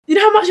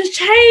much has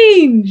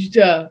changed.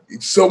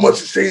 So much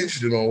has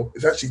changed, you know.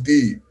 It's actually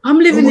deep. I'm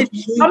living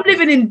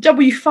in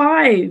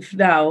W5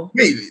 now.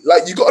 Really?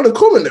 Like, you got an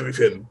account and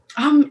everything?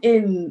 I'm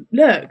in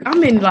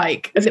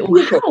like a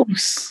little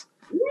house.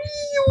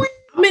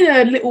 I'm in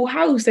a little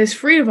house. There's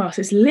 3 of us.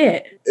 It's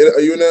lit. Are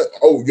you in a...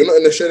 Oh, you're not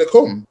in a shared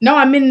account? No,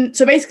 I'm in...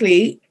 So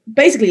basically,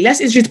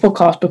 let's introduce the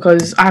podcast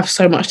because I have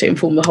so much to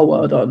inform the whole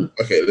world on.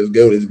 Okay, let's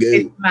go.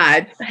 It's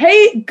mad.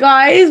 Hey,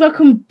 guys,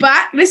 welcome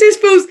back.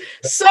 Feels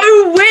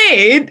so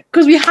weird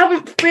because we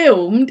haven't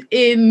filmed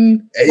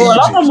in... Ages. Well,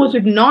 last one was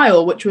with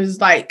Niall, which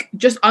was like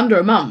just under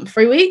a month,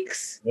 3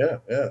 weeks. Yeah.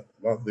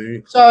 About 3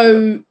 weeks.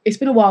 So it's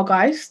been a while,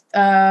 guys.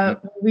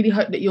 Really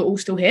hope that you're all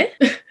still here.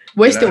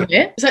 We're still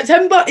here.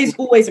 September is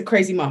always a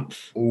crazy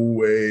month.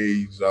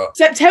 Always.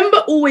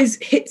 September always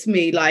hits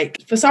me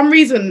like, for some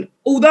reason,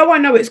 although I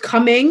know it's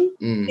coming,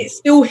 it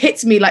still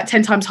hits me like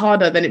 10 times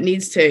harder than it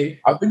needs to.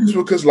 I think it's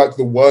because like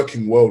the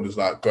working world is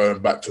like going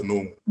back to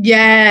normal.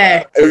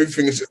 Yeah.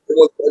 Everything is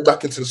going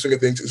back into the swing of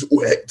things. It's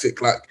all hectic.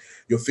 Like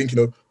you're thinking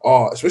of,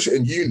 especially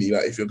in uni,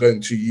 like if you're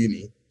going to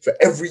uni, for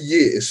every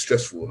year it's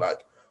stressful.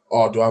 Like,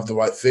 do I have the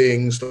right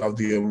things? Do I have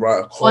the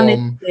right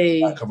accom?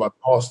 Like, have I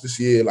passed this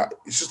year? Like,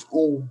 it's just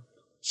all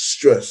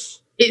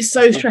stress. It's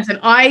so stressing.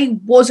 I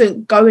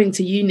wasn't going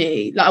to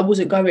uni. Like, I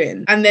wasn't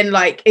going. And then,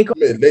 like, it got...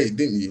 late,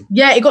 didn't you?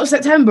 Yeah, it got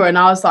September and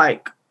I was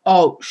like,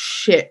 oh,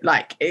 shit.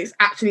 Like, it's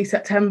actually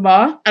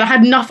September. And I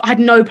had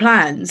no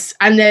plans.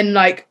 And then,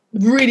 like,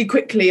 really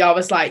quickly, I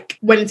was like,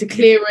 went into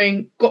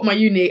clearing, got my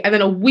uni, and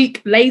then a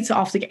week later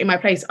after getting my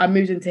place, I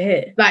moved into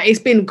here. Like, it's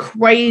been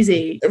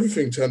crazy.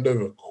 Everything turned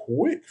over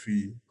quick for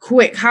you.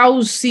 Quick.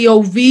 How's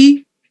COV?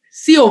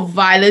 CO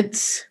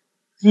violence.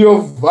 CO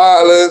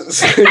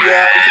violence.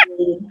 Yeah.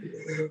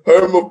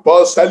 Home of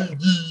Barcelona.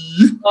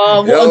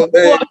 Oh,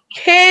 what a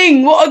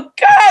king. What a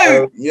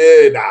go.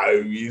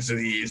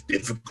 Usually it's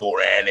difficult,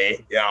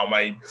 really. Yeah,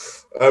 I mean,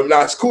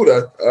 it's cool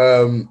though.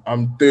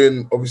 I'm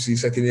doing, obviously,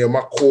 second year of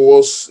my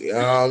course.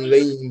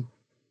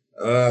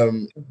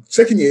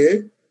 Second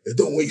year, they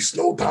don't waste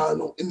no time,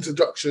 no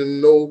introduction,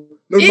 no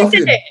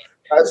nothing.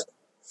 That's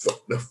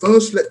the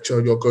first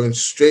lecture, you're going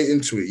straight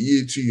into it.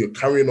 Year 2, you're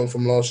carrying on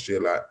from last year.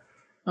 Like,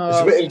 it's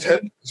a bit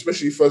intense,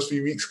 especially the first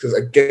few weeks, because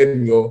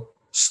again, you're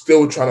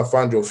still trying to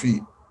find your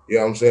feet. You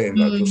know what I'm saying?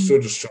 Like, you're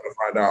still just trying to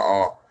find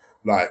out,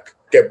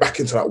 get back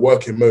into that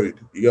working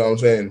mode. You know what I'm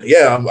saying?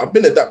 Yeah, I've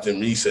been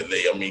adapting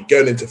recently. I mean,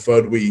 going into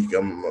 3rd week,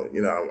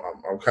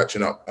 I'm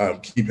catching up,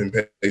 keeping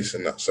pace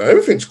and that. So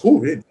everything's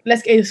cool, really.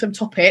 Let's get into some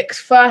topics.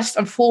 First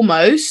and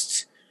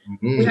foremost,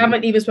 we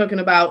haven't even spoken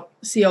about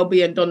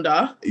CLB and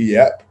Donda.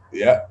 Yeah.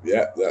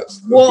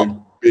 That's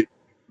big.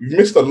 You've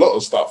missed a lot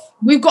of stuff.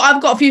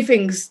 I've got a few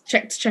things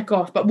to check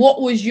off, but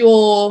what was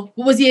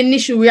the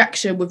initial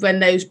reaction with when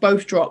those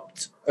both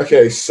dropped?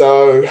 Okay,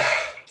 so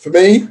for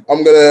me,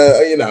 I'm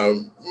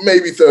gonna,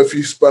 maybe throw a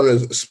few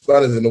spanners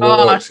in the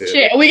works here.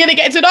 Shit, are we gonna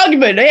get into an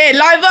argument? Yeah,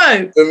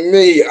 live-o. For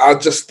me, I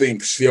just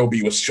think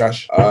CLB was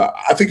trash.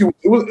 I think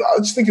it was. I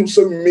just think it was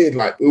so mid.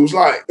 Like it was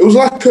like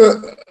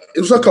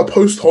a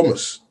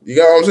post-hummus. You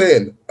get what I'm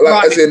saying? Like,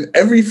 right. As in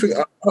everything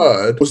I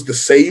heard was the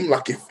same.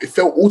 Like it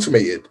felt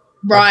automated.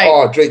 Right.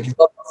 Like, Drake, you've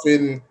got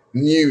nothing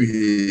new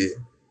here.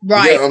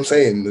 Right. You get what I'm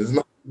saying? There's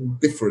nothing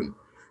different.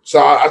 So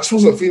I just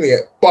wasn't feeling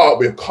it. But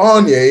with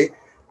Kanye,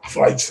 I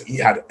feel like he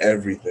had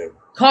everything.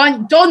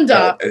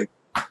 Donda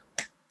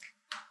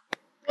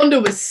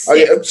was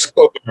sick. I'm just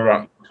going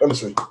around.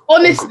 Honestly,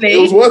 it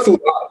was worth all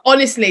that.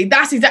 Honestly,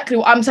 that's exactly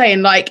what I'm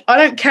saying. Like, I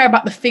don't care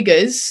about the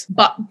figures,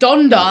 but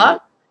Donda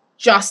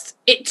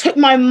it took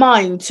my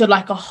mind to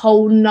like a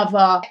whole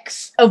nother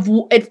of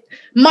it.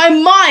 My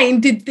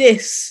mind did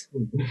this.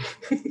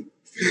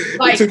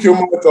 It took your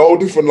mind to a whole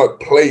different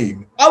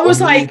plane. I was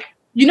like,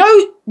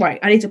 right,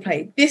 I need to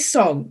play this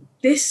song,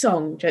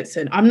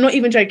 Jensen. I'm not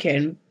even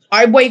joking.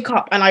 I wake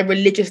up and I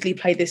religiously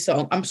play this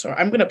song. I'm sorry,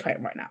 I'm going to play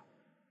it right now.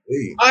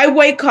 Hey. I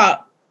wake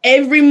up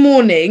every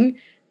morning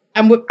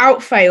and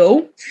without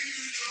fail,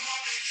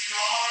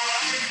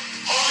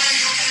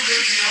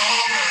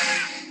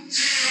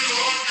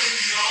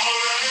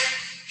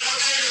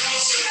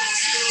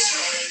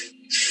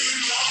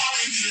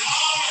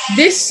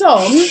 this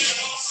song,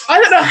 I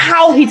don't know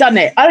how he done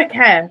it. I don't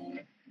care.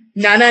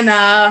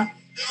 Nah.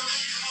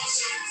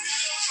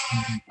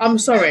 I'm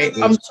sorry.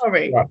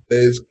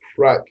 There's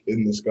crack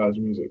in this guy's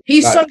music.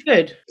 He's so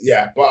good.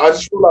 Yeah, but I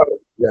just feel like,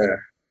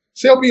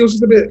 CLB was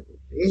a bit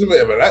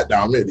of a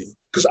letdown, really.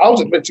 Because I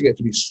was expecting it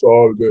to be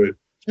so good.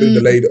 It's been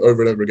delayed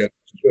over and over again. I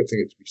was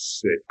expecting it to be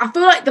sick. I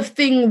feel like the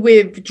thing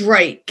with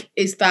Drake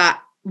is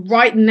that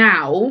right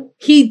now,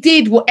 he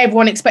did what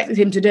everyone expected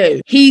him to do.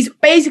 He's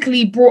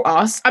basically brought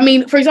us,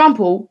 for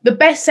example, the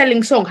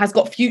best-selling song has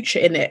got Future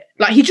in it.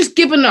 Like, he's just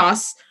given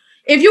us,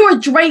 if you're a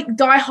Drake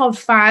diehard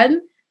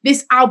fan,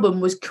 this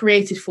album was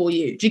created for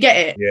you. Do you get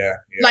it? Yeah.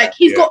 Like,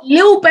 he's got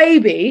Lil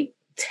Baby,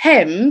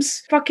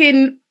 Thames,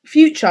 fucking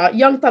Future,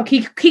 Young Thug.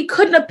 He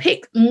couldn't have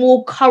picked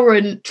more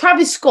current,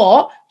 Travis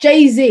Scott,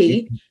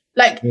 Jay-Z.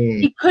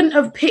 He couldn't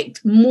have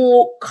picked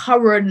more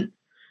current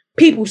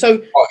people.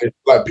 So it's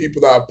like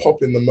people that are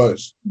popping the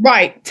most.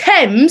 Right.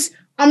 Thames,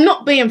 I'm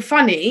not being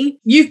funny.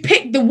 You've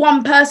picked the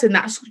one person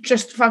that's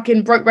just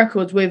fucking broke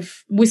records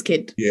with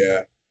Wizkid.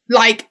 Yeah.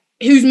 Like,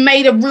 who's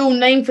made a real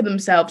name for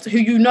themselves, who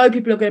you know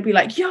people are going to be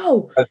like,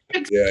 yo,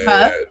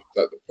 yeah.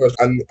 Like the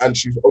person, and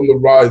she's on the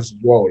rise as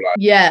well.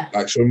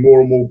 Like so more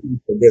and more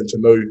people are getting to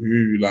know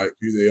who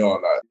they are.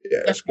 Like,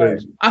 yeah, it's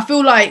crazy. I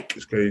feel like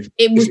it's crazy.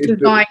 It was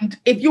designed.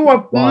 If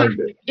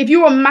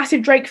you're a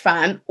massive Drake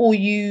fan or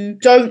you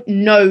don't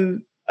know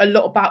a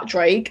lot about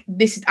Drake,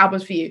 this is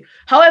albums for you.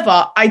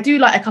 However, I do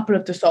like a couple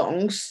of the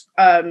songs,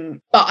 but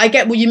I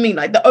get what you mean.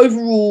 Like the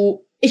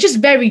overall, it's just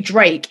very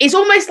Drake. It's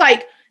almost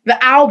like the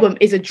album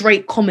is a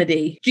Drake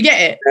comedy. Do you get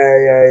it?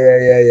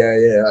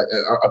 Yeah. Like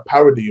a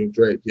parody of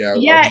Drake. Yeah.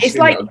 Yeah, it's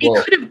like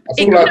it could have. I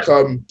feel like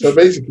So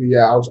basically,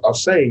 I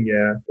was saying,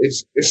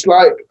 it's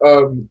like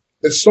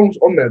there's songs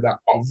on there that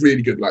are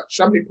really good. Like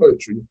Champagne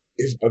Poetry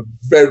is a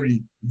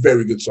very,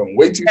 very good song.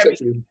 Way Too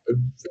Sexy is a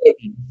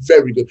very,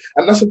 very good.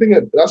 And that's the thing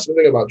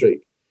about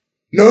Drake.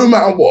 No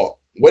matter what,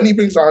 when he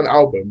brings out an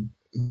album,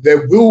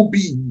 there will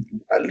be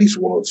at least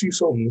 1 or 2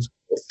 songs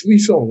or 3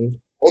 songs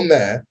on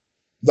there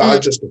that are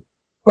just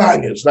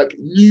bangers, like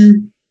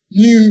new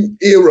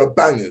era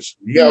bangers.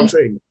 You get what I'm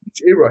saying?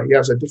 Each era he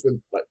has a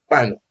different like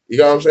banger. You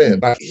get what I'm saying?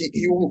 Like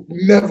he will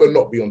never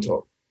not be on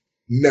top.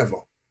 Never.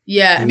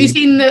 Yeah. Have you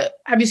seen the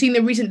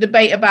recent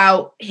debate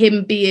about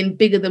him being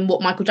bigger than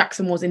what Michael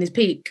Jackson was in his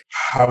peak?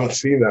 I haven't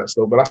seen that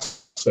still, but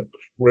that's a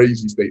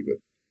crazy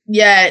statement.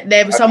 Yeah,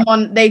 there was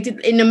someone they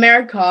did in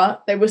America,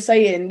 they were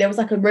saying there was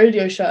like a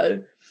radio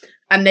show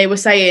and they were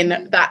saying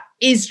that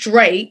is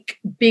Drake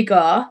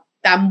bigger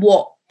than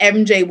what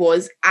MJ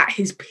was at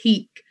his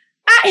peak.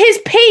 At his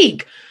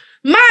peak!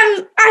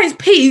 Man, at his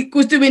peak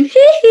was doing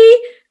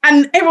hee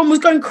and everyone was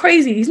going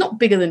crazy. He's not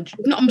bigger than...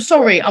 No, I'm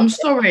sorry.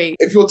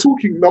 If you're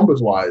talking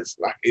numbers-wise,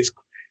 like it's...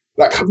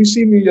 Like, have you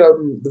seen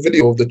the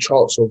video of the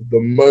charts of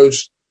the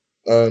most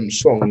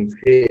songs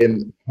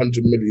hitting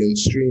 100 million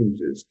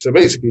streams? So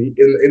basically,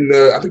 in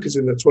the... I think it's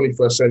in the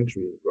 21st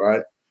century,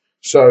 right?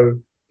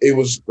 So it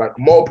was like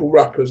multiple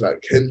rappers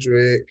like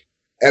Kendrick,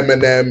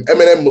 Eminem.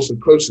 Eminem was the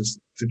closest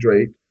to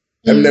Drake.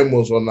 Eminem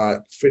was on like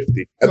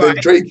 50. And then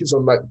Drake is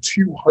on like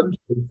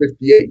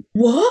 258.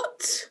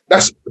 What?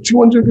 That's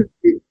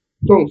 258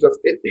 songs that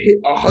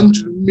hit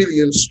 100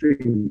 million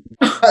streams.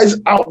 That is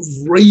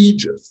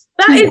outrageous.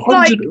 That is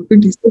like...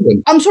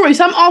 I'm sorry,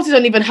 some artists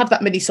don't even have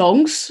that many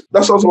songs.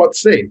 That's what I was about to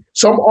say.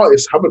 Some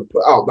artists haven't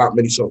put out that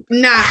many songs.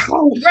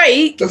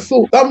 Drake...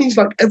 That means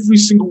like every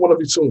single one of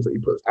his songs that he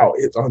puts out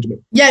hits 100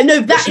 million. Yeah, no,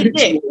 that is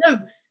it.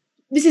 No,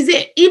 this is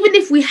it. Even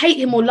if we hate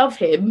him or love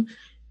him,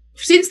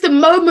 since the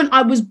moment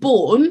I was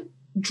born,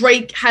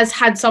 Drake has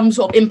had some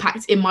sort of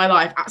impact in my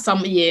life at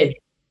some year.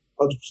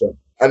 100%.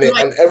 And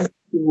every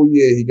single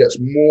year he gets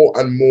more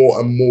and more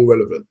and more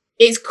relevant.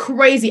 It's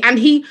crazy. And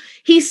he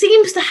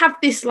seems to have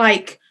this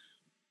like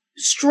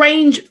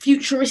strange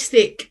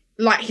futuristic,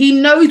 like he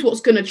knows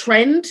what's going to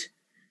trend.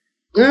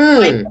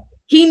 Like,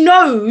 he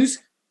knows,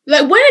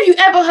 like when have you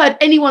ever heard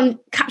anyone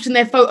caption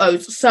their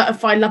photos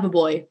certified lover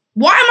boy?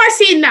 What am I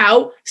seeing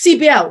now?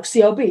 CBL,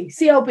 CLB.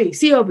 Yeah,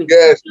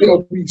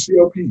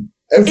 CLB,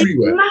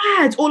 everywhere. It's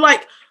mad. Or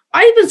like,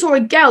 I even saw a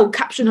girl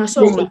caption her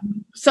song,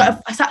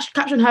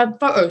 caption her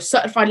photo,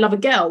 certified lover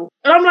girl.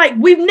 And I'm like,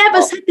 we've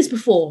never said this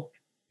before.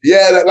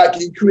 Yeah, like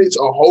he creates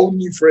a whole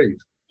new phrase.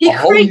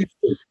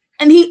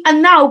 And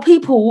now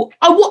people,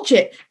 I watch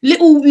it,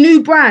 little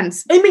new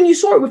brands. I mean, you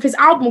saw it with his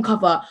album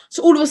cover.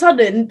 So all of a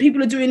sudden,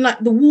 people are doing like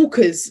the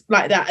walkers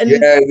like that. And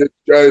the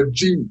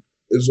Jeep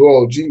as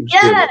well.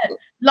 Yeah.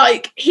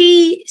 Like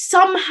he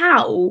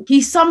somehow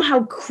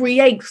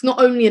creates not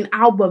only an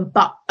album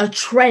but a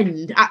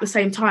trend at the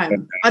same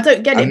time. I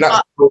don't get it.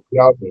 But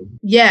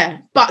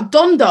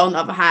Donda on the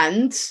other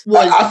hand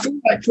was... I feel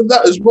like for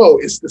that as well,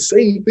 it's the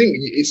same thing.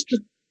 It's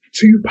just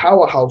two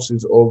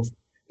powerhouses of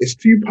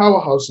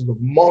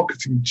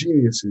marketing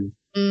geniuses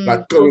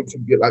like going to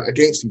get like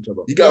against each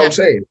other. You get what I'm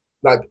saying?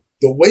 Like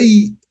the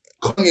way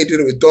Kanye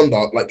did it with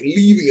Donda, like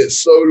leaving it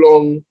so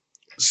long,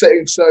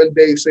 setting certain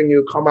days saying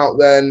it'll come out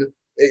then,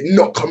 it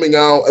not coming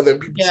out, and then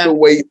people still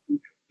waiting,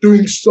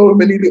 doing so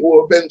many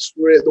little events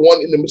for it. The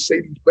one in the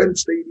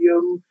Mercedes-Benz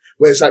Stadium,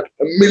 where it's like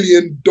 $1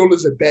 million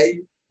a day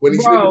when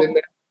he's living in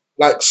there.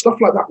 Like stuff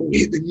like that will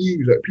hit the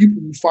news. Like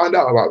people will find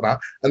out about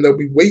that, and they'll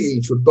be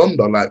waiting for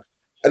Donda. Like,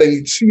 and then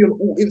you'd see on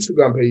all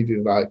Instagram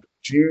pages. Like,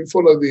 do you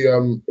follow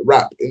the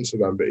rap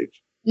Instagram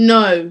page?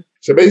 No.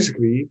 So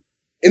basically,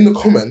 in the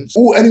comments,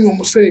 all anyone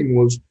was saying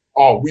was,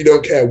 "Oh, we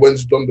don't care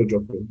when's Donda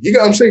dropping." You get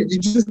what I'm saying? You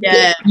just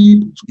get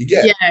people.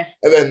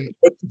 And then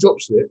when he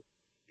drops it,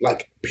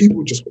 like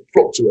people just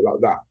flock to it like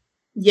that.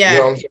 Yeah. You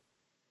know what I'm saying?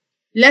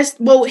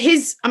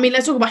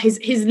 Let's talk about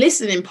his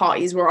listening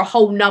parties were a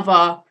whole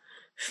nother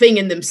thing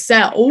in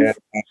themselves.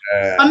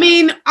 I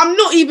mean, I don't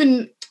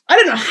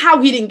know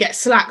how he didn't get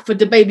slack for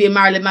DaBaby and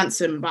Marilyn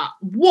Manson, but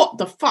what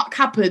the fuck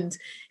happened?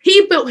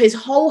 He built his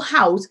whole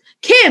house.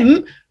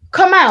 Kim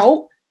come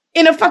out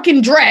in a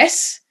fucking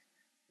dress.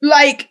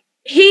 Like,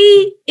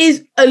 he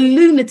is a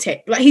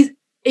lunatic. Like,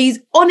 he's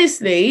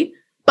honestly,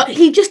 but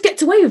he just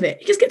gets away with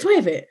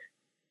it.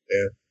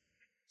 Yeah.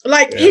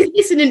 Like, he's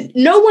listening.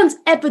 No one's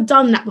ever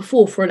done that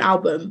before for an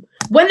album.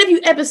 When have you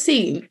ever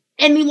seen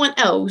anyone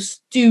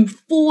else do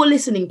 4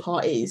 listening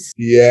parties?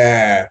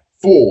 Yeah,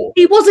 4.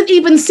 He wasn't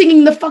even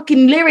singing the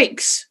fucking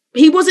lyrics.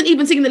 He wasn't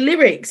even singing the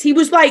lyrics.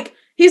 He's like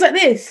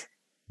this.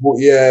 Well,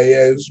 yeah,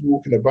 he was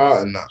walking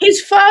about and that.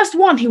 His first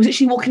one, he was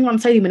actually walking around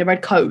the stadium in a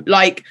red coat.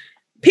 Like,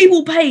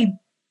 people paid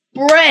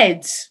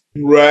bread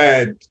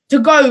to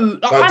go.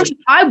 Like,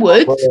 I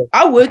would.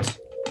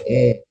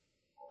 Mm.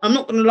 I'm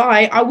not gonna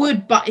lie, I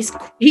would, but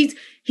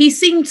he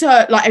seemed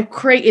to like have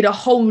created a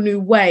whole new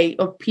way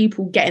of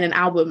people getting an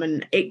album,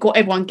 and it got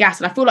everyone gassed.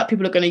 And I feel like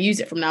people are going to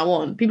use it from now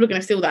on. People are going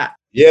to steal that.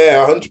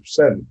 Yeah,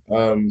 100%.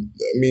 I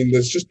mean,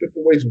 there's just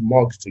different ways of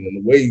marketing,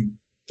 and the way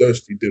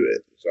Thirsty do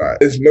it, it's like,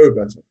 there's no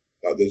better.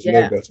 Like, there's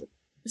no better.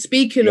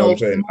 Speaking you know of,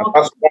 what I'm saying?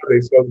 That's why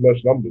they sell the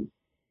most numbers.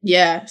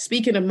 Yeah.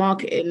 Speaking of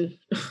marketing,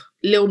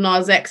 Lil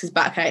Nas X is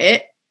back at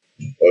it.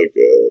 Oh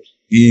god,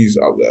 he's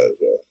out there as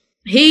well.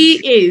 He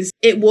is.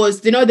 It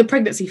was, the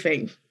pregnancy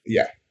thing.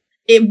 Yeah.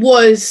 It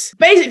was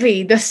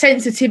basically the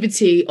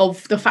sensitivity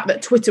of the fact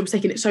that Twitter was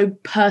taking it so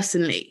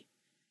personally.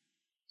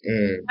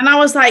 And I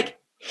was like,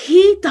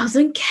 he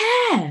doesn't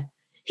care.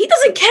 He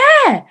doesn't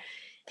care.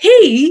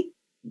 He,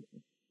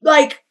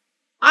 like,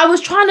 I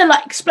was trying to,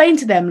 like, explain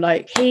to them,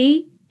 like,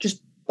 he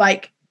just,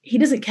 like, he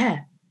doesn't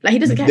care. Like, he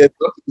doesn't care. There's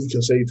nothing you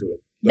can say to him.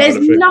 There's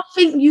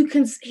nothing you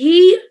can...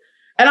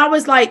 And I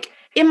was like,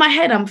 in my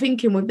head, I'm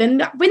thinking, when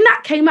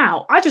that came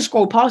out, I just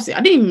scrolled past it.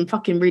 I didn't even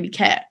fucking really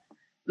care.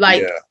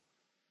 Like,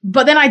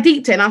 but then I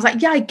deeped it and I was like,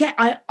 yeah,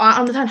 I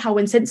understand how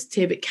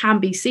insensitive it can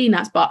be seen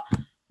as, but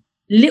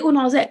Lil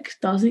Nas X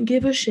doesn't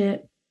give a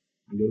shit.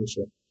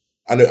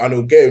 And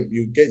it'll get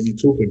you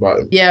talking about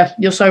him. Yeah,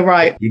 you're so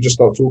right. You just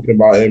start talking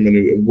about him,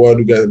 and word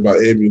will get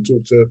about him. You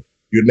talk to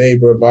your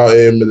neighbor about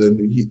him, and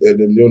then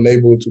your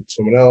neighbor will talk to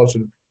someone else,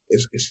 and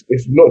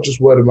it's not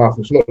just word of mouth.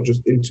 It's not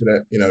just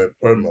internet,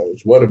 promo.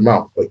 It's word of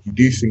mouth. Like, you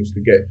do things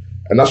to get,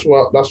 and that's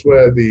where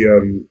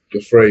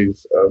the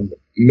phrase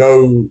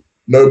no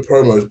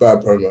promo is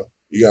bad promo.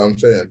 You get what I'm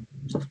saying?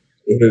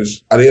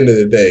 Because at the end of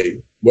the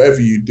day, whatever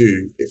you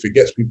do, if it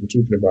gets people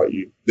talking about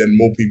you, then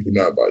more people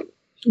know about you.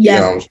 Yeah.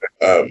 You know what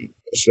I'm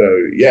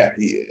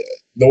saying?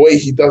 The way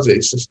he does it,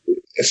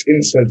 it's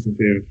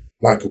insensitive.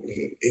 Like,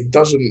 it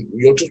doesn't.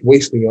 You're just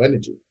wasting your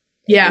energy.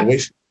 Yeah.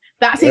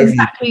 That's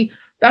exactly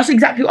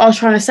what I was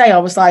trying to say. I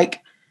was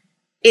like,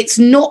 it's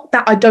not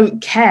that I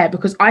don't care,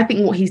 because I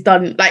think what he's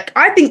done, like,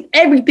 I think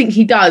everything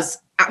he does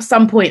at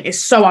some point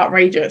is so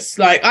outrageous.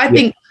 Like, I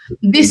think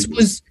this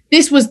was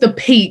the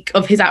peak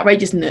of his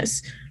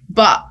outrageousness.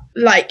 But,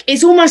 like,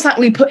 it's almost like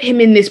we put him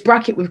in this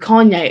bracket with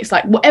Kanye. It's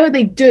like, whatever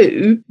they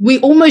do, we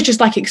almost just,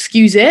 like,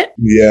 excuse it.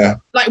 Yeah.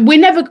 Like, we're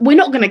not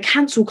going to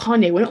cancel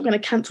Kanye. We're not going to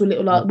cancel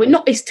Little Lil. We're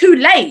not. It's too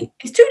late.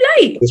 It's too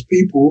late.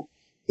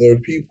 There are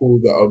people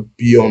that are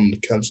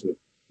beyond canceling.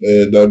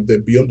 They're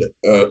beyond it.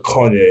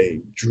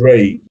 Kanye,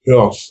 Drake, who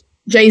else?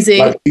 Jay-Z.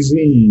 Like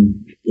Jay-Z,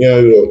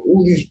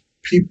 all these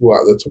people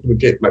at the top of the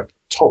game, like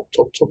top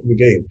of the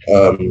game.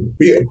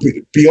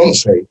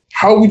 Beyonce.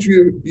 How would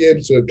you be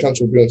able to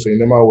cancel Beyonce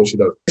no matter what she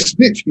does? It's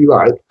literally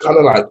like, kind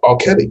of like R.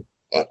 Kelly.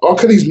 R.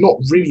 Kelly's not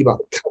really like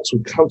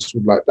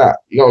cancelled like that.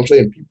 You know what I'm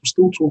saying? People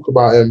still talk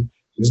about him.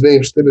 His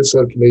name's still in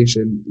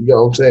circulation. You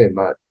know what I'm saying?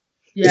 Like,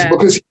 it's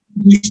because he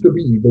used to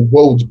be the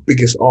world's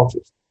biggest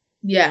artist.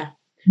 Yeah.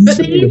 But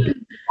they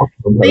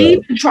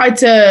even tried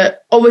to,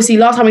 obviously,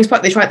 last time we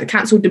spoke, they tried to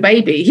cancel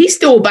DaBaby. He's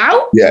still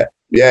about. Yeah.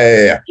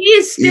 He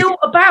is still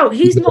about.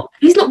 He's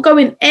not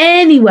going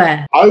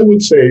anywhere. I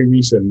would say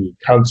recently,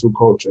 cancel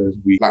culture is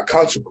weak. Like,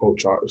 cancel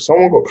culture, if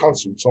someone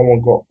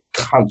got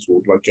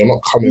cancelled, like, you're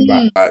not coming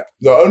back. Like,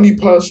 the only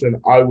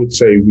person I would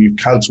say we've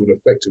cancelled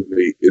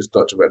effectively is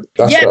Dutch Event.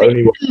 That's the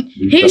only one.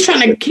 He's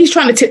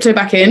trying to tiptoe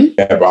back in.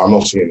 Yeah, but I'm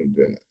not seeing him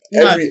doing it.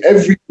 No.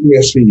 Everything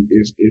I see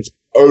is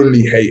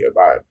only hate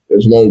about it.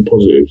 There's no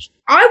positives.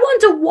 I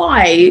wonder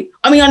why.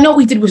 I mean, I know what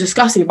he did was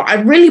disgusting, but I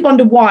really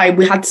wonder why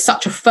we had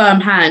such a firm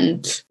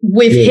hand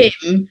with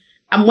him.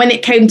 And when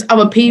it came to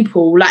other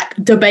people, like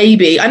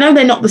DaBaby, I know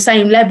they're not the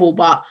same level,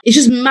 but it's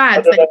just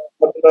mad.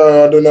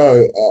 I don't know.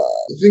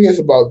 The thing is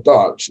about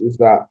Dutch is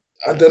that,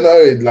 I don't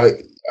know,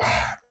 like,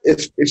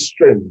 it's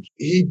strange.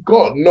 He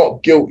got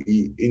not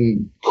guilty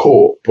in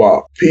court,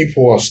 but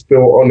people are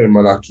still on him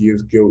like he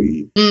is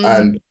guilty.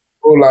 And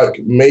like,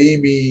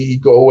 maybe he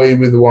got away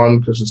with one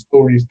because the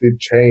stories did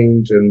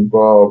change and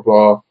blah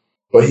blah,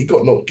 but he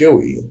got not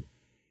guilty.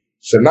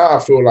 So now I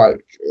feel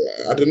like,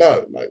 I don't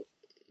know, like,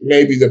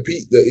 maybe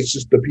it's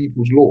just the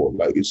people's law,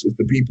 like, it's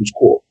the people's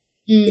court.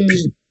 The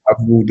people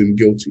have ruled him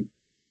guilty.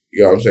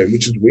 You know what I'm saying?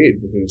 Which is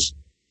weird because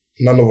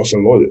none of us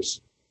are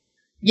lawyers.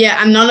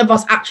 Yeah, and none of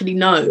us actually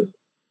know.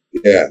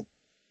 Yeah.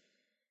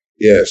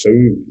 So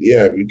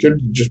we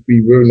could just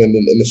be ruining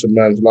an innocent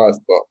man's life,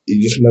 but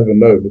you just never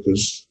know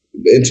because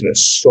the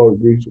internet's so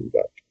brutal.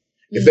 Like,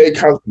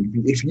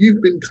 if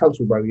you've been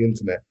cancelled by the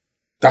internet,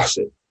 that's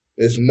it.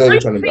 There's no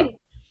turning back.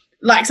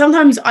 Like,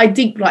 sometimes I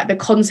deep like the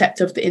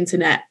concept of the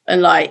internet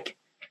and like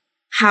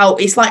how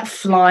it's like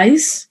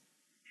flies.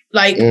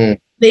 Like the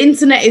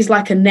internet is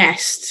like a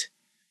nest,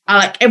 and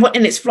like everyone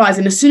in its flies,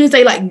 and as soon as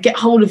they like get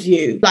hold of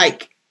you,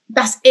 like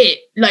that's it.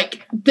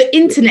 Like the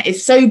internet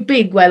is so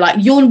big where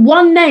like your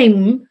one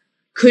name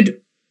could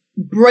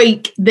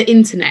break the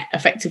internet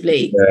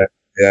effectively.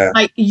 Yeah.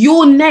 Like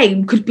your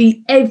name could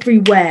be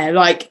everywhere.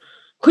 Like,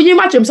 can you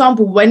imagine, for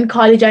example, when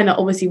Kylie Jenner,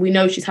 obviously we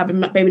know she's having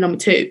baby number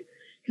 2,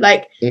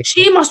 like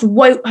she must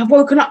have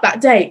woken up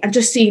that day and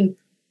just seen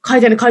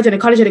Kylie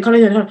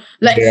Jenner.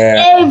 Like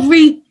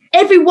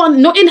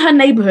everyone, not in her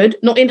neighborhood,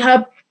 not in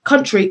her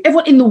country,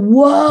 everyone in the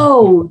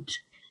world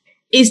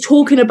is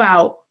talking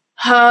about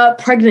her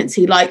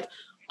pregnancy. Like,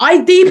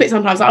 I deep it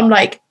sometimes. I'm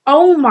like,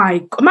 oh my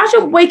God.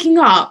 Imagine waking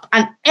up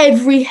and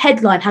every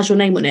headline has your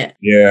name on it.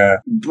 Yeah.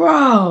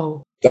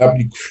 Bro. That'd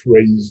be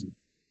crazy.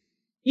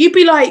 You'd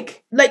be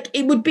like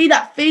it would be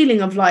that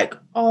feeling of like,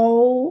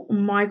 oh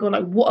my God,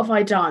 like what have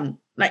I done?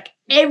 Like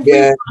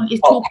everyone is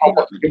talking how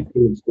much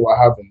influence do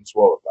I have in this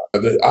world?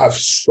 Like, I have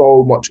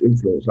so much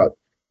influence. Like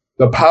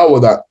the power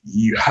that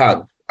you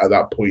have at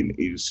that point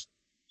is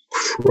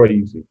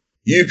crazy.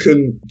 You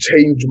can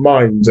change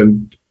minds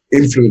and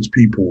influence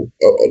people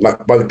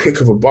like by the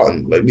click of a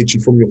button, like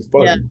literally from your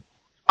phone. Yeah.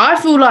 I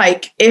feel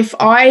like if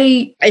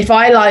I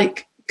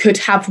like could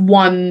have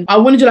one, I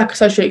want to do like a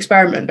social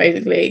experiment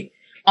basically.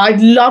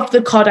 I'd love the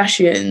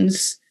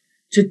Kardashians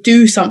to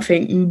do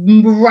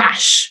something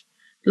rash,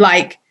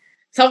 like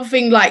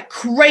something like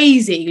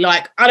crazy,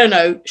 like, I don't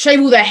know,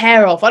 shave all their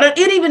hair off. I don't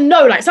even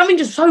know, like something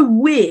just so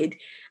weird.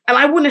 And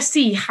I want to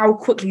see how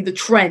quickly the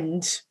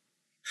trend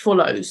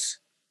follows.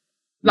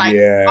 Like,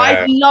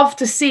 I'd love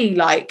to see,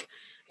 like,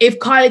 if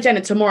Kylie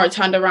Jenner tomorrow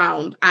turned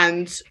around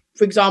and,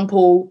 for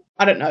example,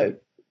 I don't know,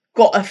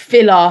 got a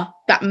filler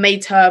that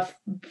made her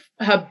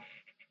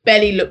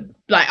belly look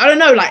like, I don't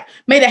know, like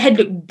made her head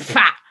look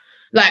fat.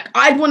 Like,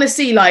 I'd want to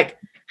see like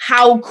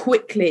how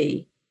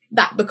quickly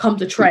that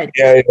becomes a trend.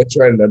 Yeah, a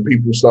trend, and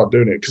people start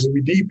doing it. Because if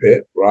we deep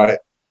it, right,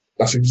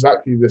 that's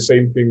exactly the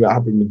same thing that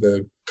happened with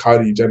the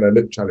Kylie Jenner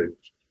lip challenge.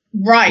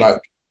 Right.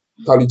 Like,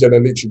 Kylie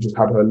Jenner literally just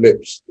had her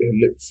lip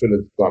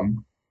fillers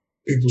done.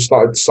 People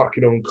started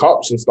sucking on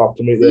cups and stuff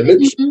to make their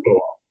lips blow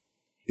up.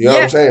 You know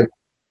what I'm saying?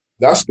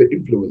 That's the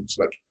influence.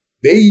 Like,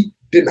 they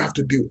didn't have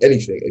to do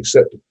anything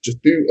except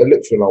just do a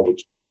lip filler,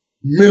 which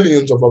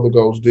millions of other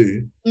girls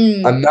do.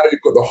 And now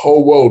you've got the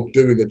whole world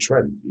doing a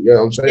trend. You know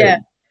what I'm saying? Yeah.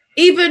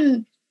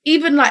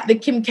 Even like the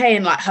Kim K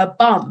and like her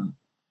bum.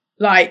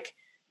 Like,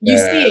 you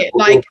see it.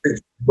 Like,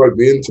 broke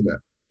the internet.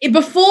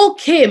 Before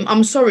Kim,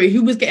 I'm sorry,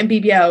 who was getting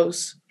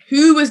BBLs?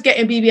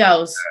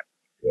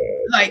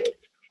 Like,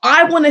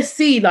 I want to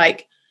see,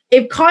 like,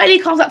 if Kylie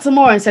comes out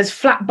tomorrow and says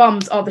flat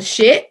bums are the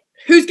shit,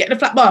 who's getting a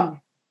flat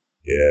bum?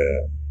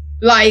 Yeah.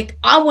 Like,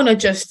 I want to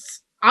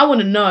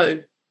know.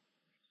 Yeah,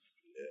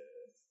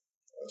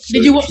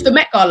 did you watch the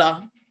Met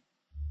Gala?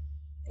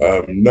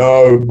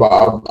 No,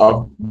 but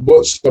I've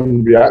watched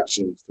some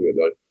reactions to it.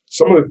 Like,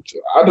 some of it,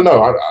 I don't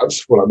know. I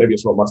just feel like maybe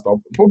it's not my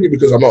style. Probably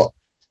because I'm not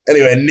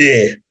anywhere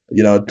near,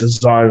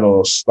 designer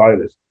or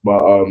stylist.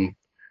 But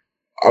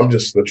I'm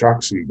just the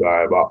tracksuit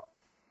guy. But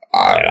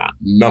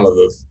none of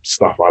the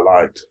stuff I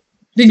liked.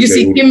 Did you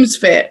see Kim's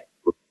fit?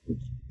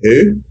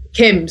 Who?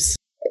 Kim's.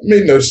 It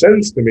made no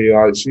sense to me.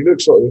 Like, she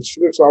looks like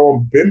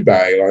one bin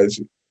bag. Like,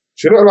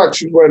 she looked like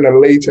she's wearing a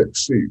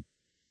latex suit.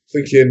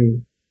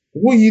 Thinking,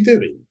 what are you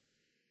doing?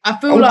 I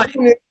feel like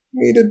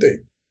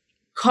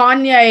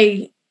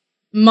Kanye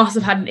must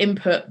have had an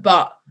input,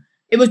 but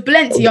it was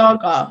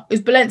Balenciaga.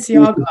 It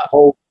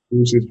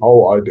was his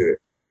whole idea.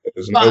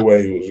 There's no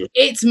way he was just...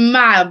 It's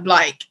mad.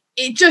 Like,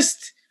 it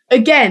just,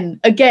 again,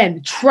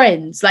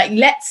 trends. Like,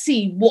 let's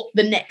see what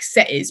the next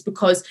set is,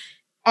 because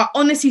I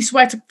honestly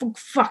swear to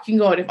fucking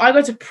God, if I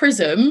go to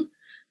Prism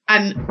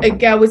and a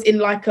girl was in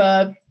like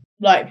a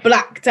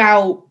blacked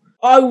out,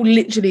 I will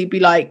literally be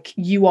like,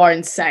 you are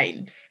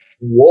insane.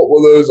 What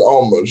were those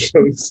arm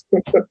motions?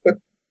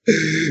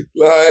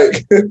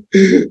 Like,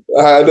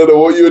 I don't know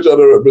what you were trying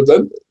to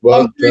represent.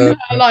 But, I'm doing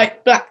her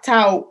like blacked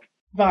out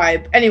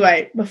vibe.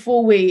 Anyway,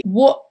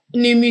 what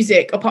new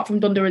music apart from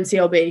Donda and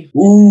CLB?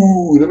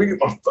 Ooh, let me get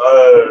my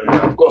phone.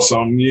 I've got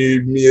some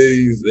new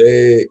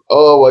music.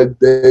 Oh my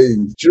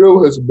days.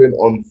 Drill has been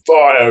on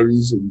fire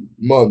recent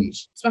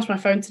months. Smashed my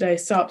phone today,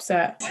 so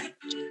upset.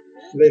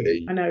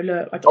 Really? I know,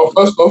 look.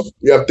 First off,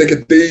 we have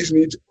Digger D's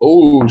need.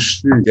 Oh,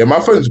 shoot. Yeah, my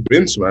phone's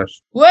been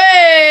smashed.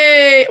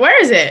 Wait,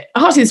 where is it? I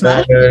can't see the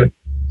smash.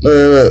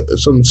 No,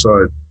 it's on the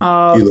side.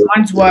 Oh,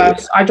 mine's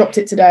worse. I dropped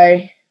it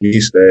today.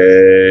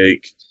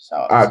 Mistake.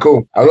 Alright,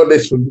 cool. I got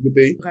this from Digger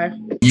D. Okay.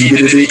 You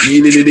did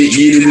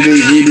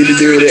it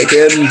do it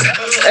again.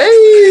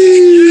 Hey!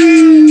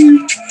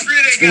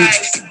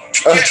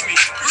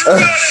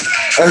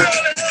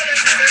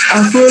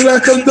 I feel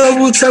like I'm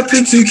double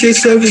tapping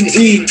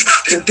 2K17.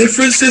 The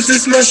difference is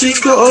this machine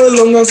got a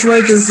long ass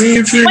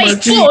magazine through my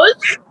G.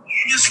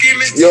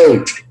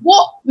 Yo.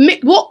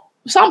 What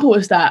sample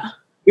is that?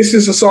 This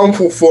is a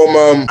sample from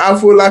I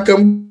feel like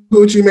I'm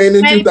Gucci Mane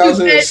in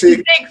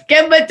 2006.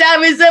 Get my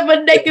diamonds up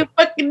and naked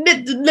fucking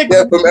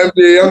Yeah, from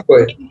MJ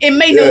Youngboy. It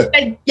made no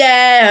sense.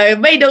 Yeah, it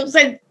made no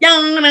sense. Yeah,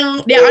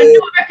 I knew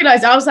I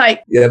recognized it. I was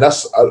like, yeah,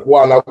 that's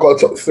one. I've got a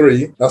top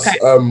three. That's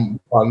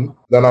one.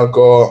 Then I've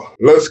got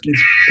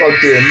Lowski's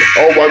Plugged In.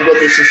 Oh my god,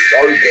 this is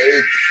so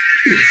good.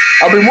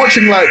 I've been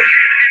watching like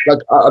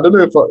I don't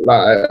know if I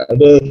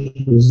don't know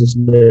if it's just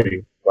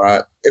me,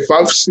 right? If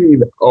I've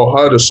seen or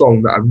heard a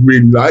song that I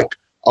really like,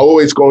 I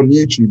always go on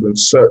YouTube and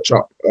search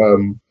up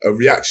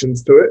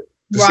reactions to it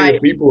to see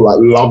if people like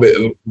love it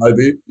and I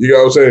do. You know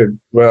what I'm saying?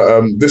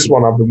 But this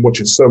one I've been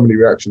watching so many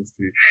reactions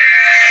to.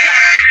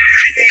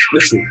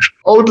 Listen,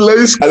 old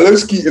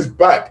Lowski is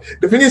back.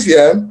 The thing is, he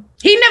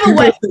never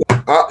went.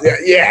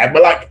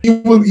 But like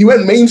he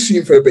went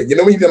mainstream for a bit. You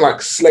know when he did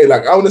like slay,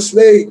 like I want to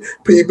slay,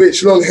 pretty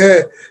bitch, long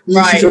hair.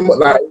 Like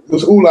it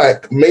was all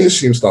like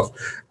mainstream stuff.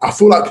 I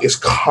feel like it's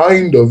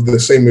kind of the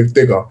same with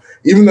Digger.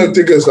 Even though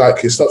Digger's like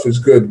his stuff is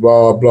good,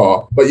 blah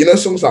blah. But you know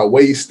songs like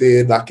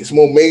Wasted, like it's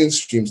more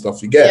mainstream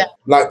stuff. You get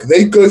like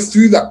they go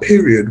through that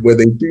period where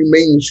they do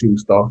mainstream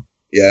stuff.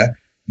 Yeah.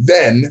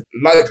 Then,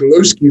 like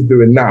Lowski's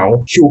doing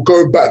now, he'll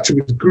go back to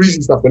his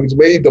greasy stuff when he's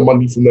made the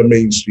money from the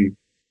mainstream.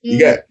 You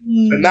get?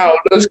 And now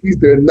Lowski's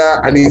doing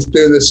that, and he's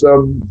doing this.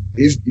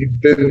 He's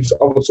doing this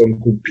other song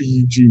called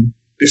PEG.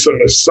 This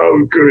song is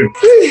so good.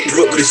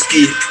 Oh,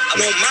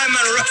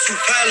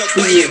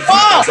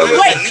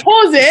 wait,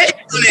 pause it.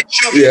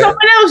 Yeah.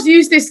 Someone else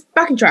used this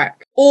backing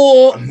track,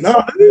 or no,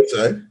 I didn't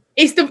say.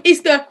 It's the No,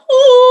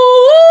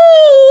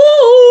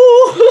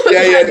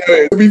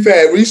 to be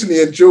fair,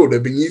 recently in Jill,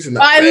 they've been using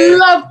that. I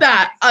love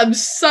that. I'm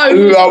so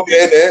love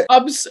it.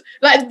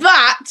 Like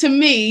that to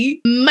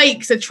me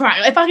makes a track.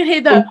 If I can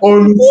hear that,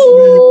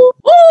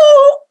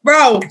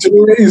 bro. Do you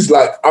know what it is?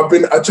 Like I've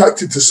been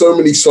attracted to so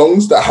many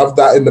songs that have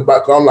that in the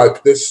background.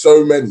 Like there's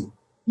so many.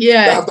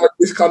 Yeah. That have like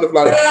this kind of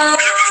like. You know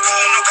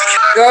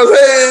what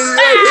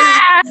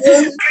I'm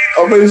saying?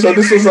 I'm pretty sure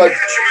this was like.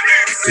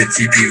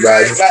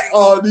 Like,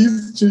 oh,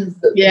 these tunes.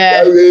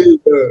 Yeah.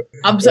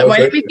 I'm sorry. Wait,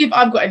 let me see if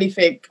I've got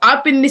anything.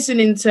 I've been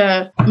listening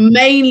to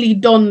mainly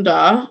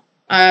Donda.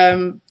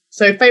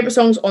 So favorite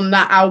songs on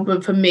that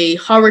album for me: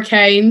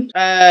 Hurricane,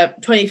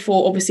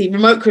 24, obviously,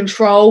 Remote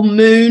Control,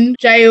 Moon,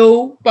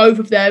 Jail, both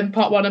of them,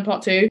 part 1 and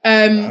part 2.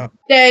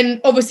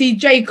 Then obviously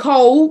J.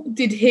 Cole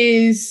did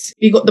he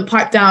got the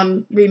Pipe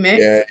Down remix.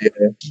 Yeah.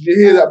 Did you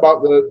hear that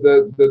about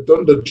the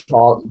Donda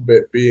chant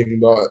bit being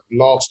the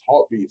last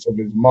heartbeats of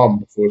his mum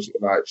before she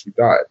actually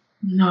died?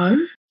 No.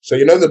 So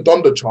you know the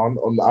Donda chant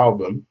on the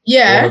album?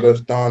 Yeah. It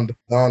goes Donda,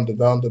 Donda,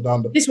 Donda,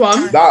 Donda. This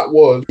one? That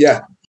was,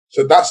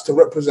 So that's to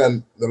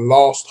represent the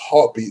last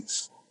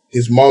heartbeats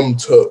his mum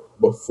took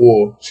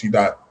before she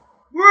died.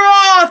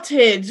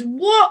 Rotted!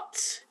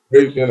 What?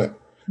 Crazy, innit?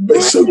 But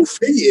it's so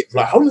creative.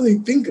 Like, how do they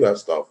think of that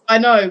stuff? I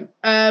know.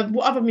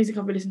 What other music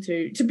have we listened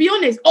to? To be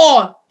honest,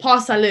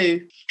 Pas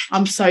Salut.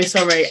 I'm so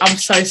sorry.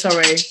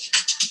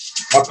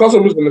 My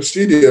cousin was in the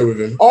studio with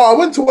him. I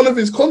went to one of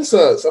his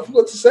concerts. I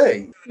forgot to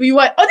say. You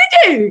went? Oh,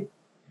 did you?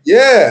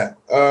 Yeah.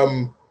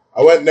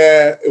 I went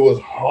there. It was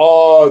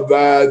hard,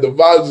 man. The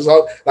vibes was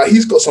hard. Like,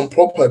 he's got some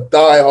proper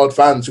die-hard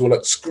fans who were,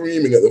 like,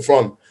 screaming at the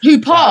front.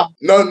 Who, Pa?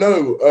 No,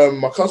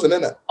 my cousin,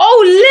 innit?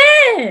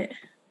 Oh, lit!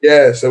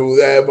 Yeah, so we were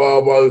there,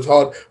 blah, blah, it was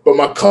hard. But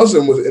my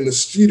cousin was in the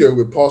studio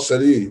with Pa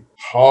Salut.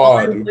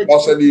 Hard. Pa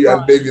Salut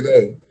and David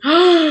A.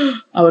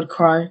 I would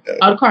cry. Yeah.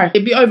 I would cry.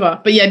 It'd be over.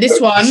 But yeah, this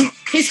one,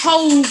 his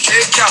whole... I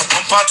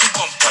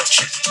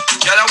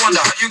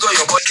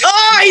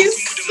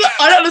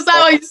don't understand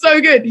why he's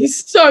so good.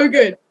 He's so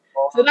good.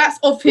 So that's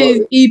off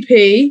his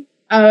EP.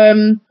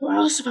 What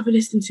else have I been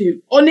listening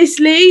to?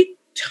 Honestly,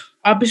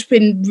 I've just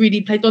been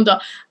really played Donda.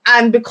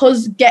 And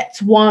because Get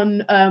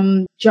won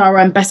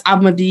Jara and Best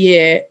Album of the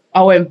Year,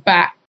 I went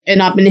back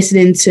and I've been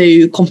listening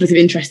to Conflict of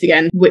Interest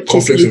again, which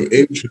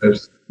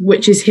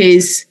is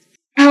his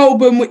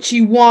album which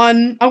he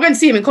won. I'm going to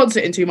see him in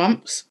concert in 2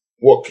 months.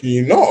 What, can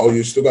you not? Or are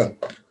you still going?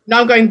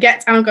 No, I'm going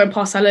Get and I'm going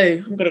Pas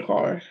Salut. I'm going to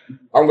cry.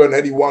 I'm going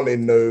Eddie 1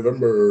 in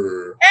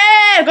November.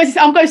 Hey,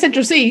 I'm going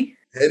Central C.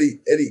 Eddie.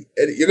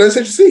 You're going to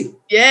Central C?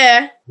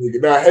 Yeah.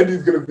 Nah,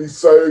 Eddie's going to be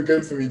so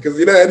good for me because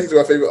you know Eddie's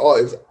my favourite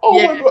artist. Oh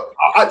my God.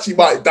 I actually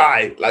might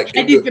die. Like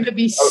Eddie's going to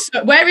be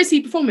so... Where is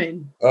he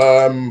performing?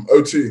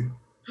 O2.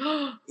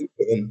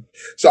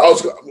 So I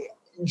was... Do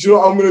you know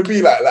what I'm going to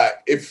be like?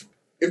 Like, if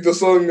the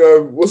song...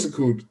 what's it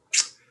called?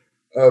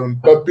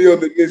 But Be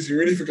on the News, you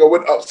really think I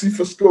went up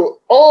for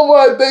school? Oh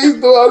my days,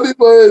 though,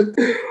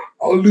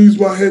 I'll lose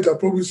my head, I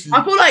promise you.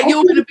 I feel like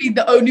you're going to be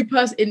the only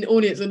person in the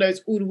audience that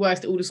knows all the words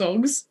to all the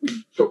songs.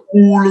 So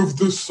all of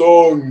the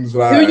songs,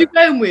 like... Who are you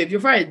going with? Your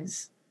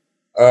friends?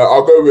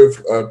 I'll go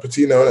with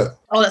Patino, innit?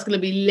 Oh, that's going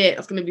to be lit.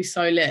 That's going to be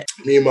so lit.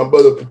 Me and my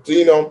brother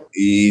Patino.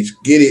 Let's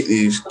get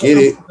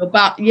it.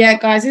 Yeah,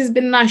 guys, this has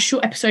been a nice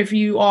short episode for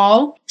you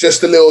all.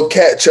 Just a little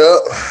catch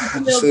up.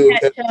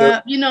 Catch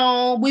up. You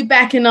know, we're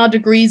back in our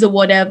degrees or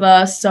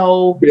whatever.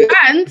 So,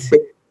 and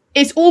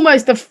it's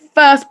almost the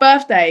first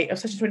birthday of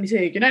Session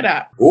 22. You know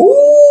that?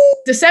 Ooh.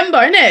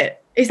 December, isn't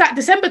it? It's like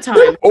December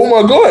time. Oh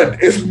my God,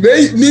 it's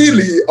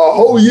nearly a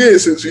whole year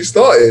since we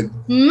started.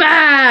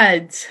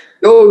 Mad.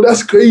 Yo,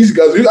 that's crazy,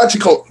 guys.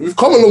 We've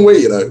come a long way,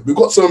 you know. We've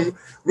got some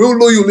real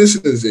loyal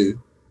listeners here.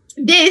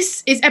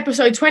 This is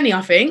episode 20,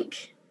 I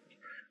think.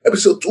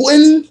 Episode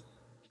 20?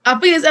 I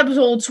think it's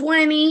episode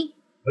 20.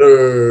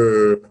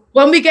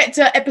 When we get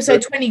to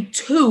episode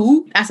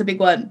 22, that's a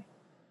big one.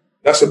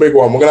 That's a big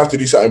one. We're going to have to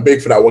do something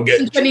big for that. We'll get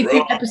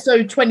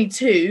episode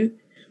 22.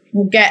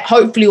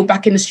 Hopefully we're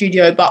back in the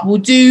studio, but we'll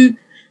do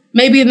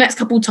maybe the next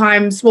couple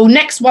times. Well,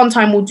 next one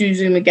time we'll do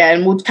Zoom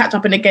again. We'll catch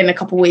up in a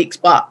couple of weeks,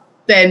 but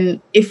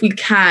then if we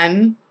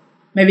can,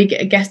 maybe get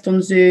a guest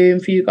on Zoom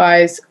for you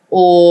guys,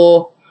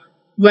 or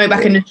when we're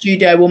back in the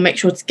studio, we'll make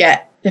sure to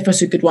get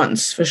some good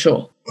ones for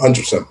sure.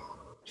 100%.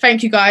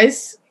 Thank you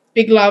guys.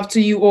 Big love to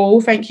you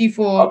all. Thank you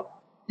for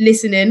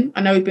listening.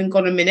 I know we've been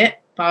gone a minute,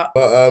 but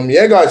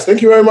yeah, guys,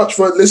 thank you very much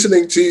for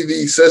listening to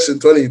the Session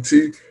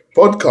 22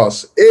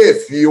 podcast.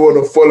 If you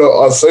want to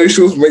follow our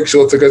socials, make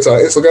sure to go to our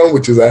Instagram,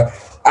 which is at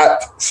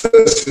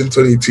Session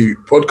 22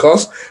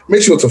 podcast.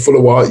 Make sure to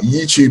follow our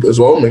YouTube as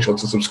well. Make sure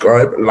to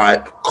subscribe,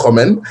 like,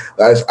 comment.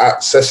 That is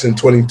at Session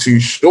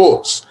 22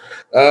 Shorts.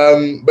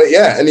 But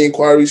yeah, any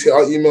inquiries, hit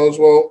our email as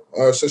well,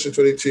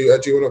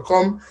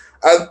 session22@gmail.com.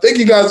 And thank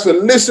you guys for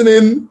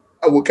listening,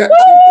 and we'll catch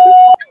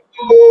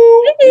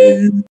you.